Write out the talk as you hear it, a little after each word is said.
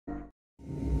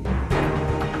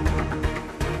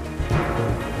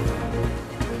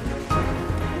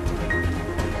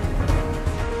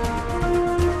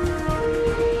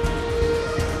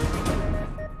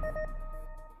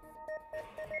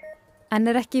En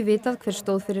ekki vitað hver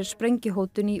stóð fyrir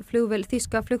sprengjuhótun í flugvél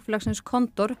þýska flugfélagsins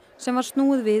Condor sem var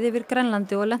snúið við yfir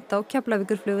Grænlandi og lenti á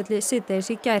Keflavíkurflugvelli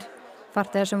síðdegis í gær.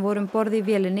 Farþegar sem voru borð í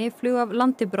vélinni flugu af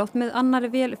landi brott með annarri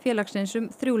vél félagsins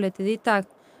 3:00 í dag.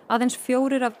 Aðeins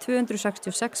 4 af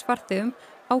 266 farþegum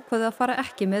ákváðu að fara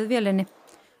ekki með vélinni.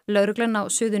 Lögreglan á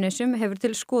Suðurnesjum hefur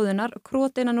til skoðunar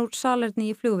krot innan úr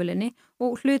salerni í flugvélinni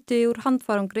og hluti úr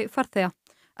handfarangri farþega.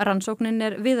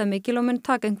 Rannsóknin viðamikil og mun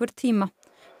taka einhver tíma.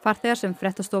 Farþegar sem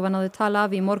fréttastofa náði tala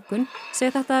af í morgun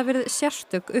segja þetta hafi verið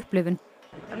sérstök upplifun.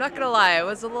 I'm not gonna lie, I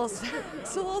was a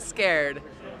little scared.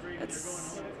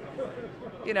 It's,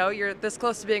 you know, you're this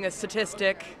close to being a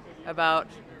statistic about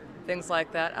things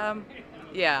like that.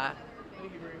 Yeah,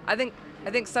 I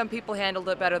think some people handled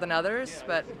it better than others,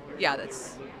 but yeah,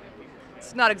 it's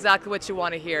not exactly what you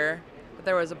want to hear. But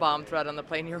there was a bomb threat on the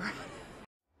plane you're on.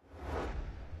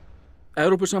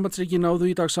 Evrópusambandsríki náðu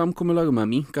í dag samkomulag að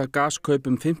minnka gaskaup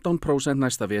 15%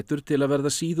 næsta vetur til að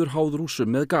verða síður háð Rússum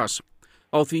með gas.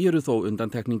 Á því eru þó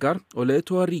undantekningar og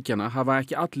leiðtogar ríkjanna hafa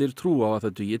ekki allir trú á að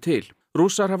það dugi til.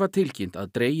 Rússar hafa tilkynnt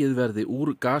að dregið verði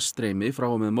úr gasstreymi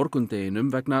frá og með morgundeginum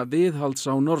vegna viðhalds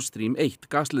á Nord Stream 1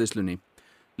 gasleiðslunni.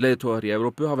 Leiðtogar í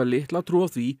Evrópu hafa litla trú á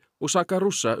því og saka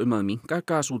Rússa að minnka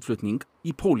gasútflutning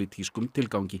í pólitískum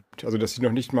tilgangi. Also, dass sie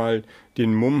noch nicht mal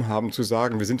den Mumm haben zu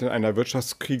sagen, wir sind in einer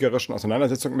wirtschaftskriegerischen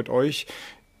Auseinandersetzung mit euch.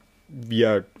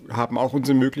 Wir haben auch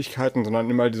unsere Möglichkeiten, sondern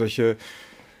immer solche,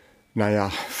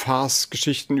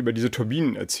 Farce-Geschichten über diese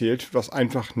Turbinen erzählt, was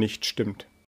einfach nicht stimmt.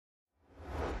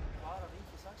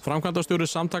 Framkvæmdastjóri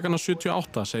samtakanna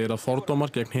 78 segir að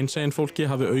fordómar gegn hinsegin fólki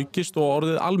hafi aukist og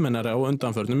orðið almennari á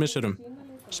undanförnum misserum.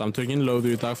 Samtökin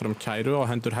lögðu í dag fram kæru á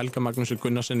hendur Helga Magnúsi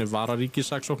Gunnarsinni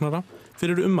vararíkissaksóknara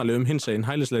fyrir ummæli hinsegin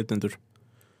hælisleitendur.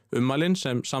 Ummælin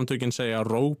sem samtökin segja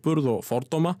rógburð og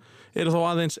fordóma eru þó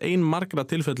aðeins ein margra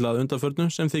tilfella að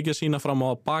undanförnu sem þykja sýna fram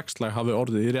á að bakslag hafi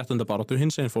orðið í réttindabaráttu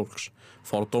hinsegin fólks.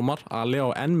 Fordómar ali á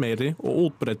enn meiri og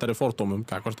útbreiddari fordómum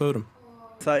gagnvart öðrum.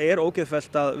 Það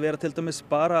ógeðfellt að vera til dæmis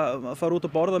bara að fara út og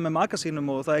borða með maka sínum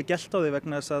og það gelt á því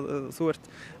vegna þess að þú ert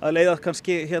að leiða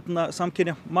kannski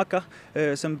samkynja maka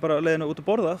sem bara leiðina út að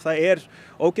borða. Það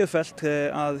ógeðfellt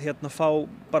að fá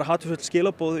bara hatturfull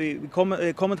skilaboð í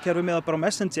kommentkerfi með bara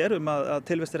Messenger að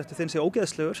tilvistarréttur þinn sé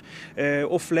ógeðslegur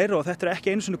og fleira og þetta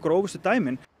ekki einu sinni grófustu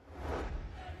dæmin.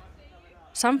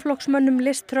 Samflokksmönnum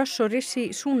Liz Truss og Rishi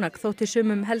Sunak þótti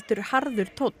sumum heldur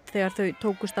harður tónn þegar þau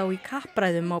tókust á í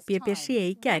kappræðum á BBC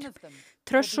í gær.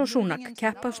 Truss og Sunak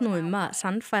keppast nú að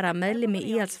sannfæra meðlimi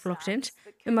Íhaldsflokksins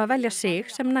að velja sig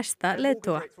sem næsta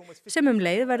leiðtoga, sem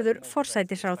leið verður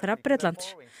forsætisráðherra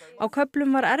Bretlands. Á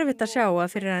köflum var erfitt að sjá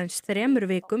að fyrir aðeins 3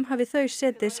 vikum hafi þau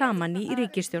setið saman í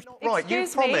ríkisstjórn. Right, you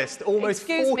promised almost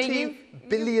 £40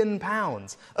 billion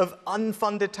of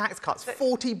unfunded tax cuts,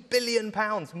 £40 billion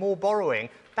more borrowing.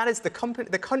 That is the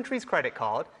country's credit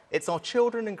card. It's our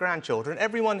children and grandchildren.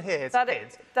 Everyone here is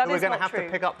kids. We're going to have to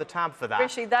pick up the tab for that.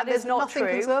 Rishi, that is not true.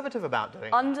 There's nothing conservative about doing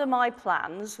it. Under my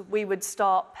plans, we would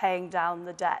start paying down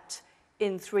the debt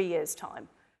in 3 years' time.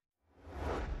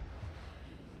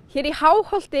 Hér í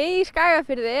Háholti í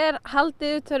Skagafirði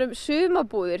haldið utan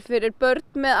sumarbúðir fyrir börn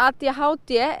með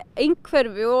ADHD,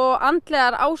 einhverfu og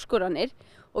andlegar áskoranir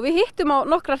og við hittum á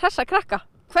nokkra hressa krakka.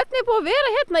 Hvernig búið að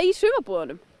vera hérna í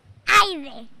sumarbúðunum?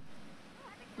 Æði!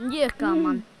 Mjög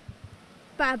gaman.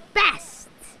 Bara best!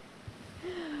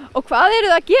 Og hvað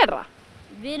eru það að gera?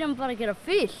 Við erum bara að gera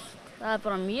fullt. Það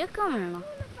bara mjög gaman hérna.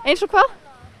 Eins og hvað?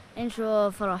 Eins og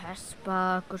að fara á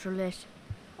hestbak og svoleiðis.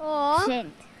 Og?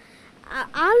 Synd.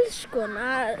 Alls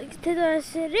konar, til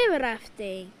þess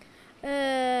rifrafting,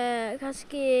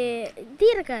 kannski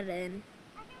dýragarðinn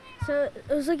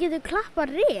og svo getur klappa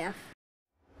ref.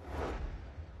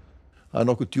 Það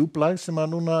nokkuð djúplægð sem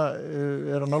núna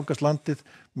að nálgast landið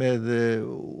með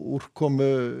úrkomu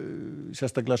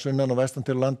sérstaklega sunnan og vestan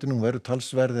til landinu. Hún verður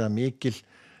talsverð eða mikil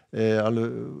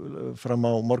alveg fram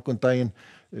á morgundaginn.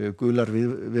 Gular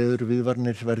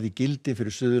veðurviðvaranir verði í gildi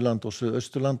fyrir Suðurland og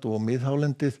Suðausturland og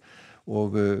miðhálendið.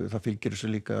 Og það fylgir þessu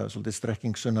líka svolítið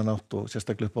strekking sunnanátt og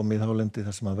sérstaklega upp á miðhálendi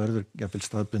þar sem verður jafnvel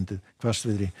staðbundið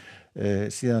hvassviðri.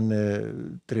 Síðan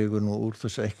dregur nú úr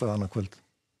þessu eitthvað annað kvöld.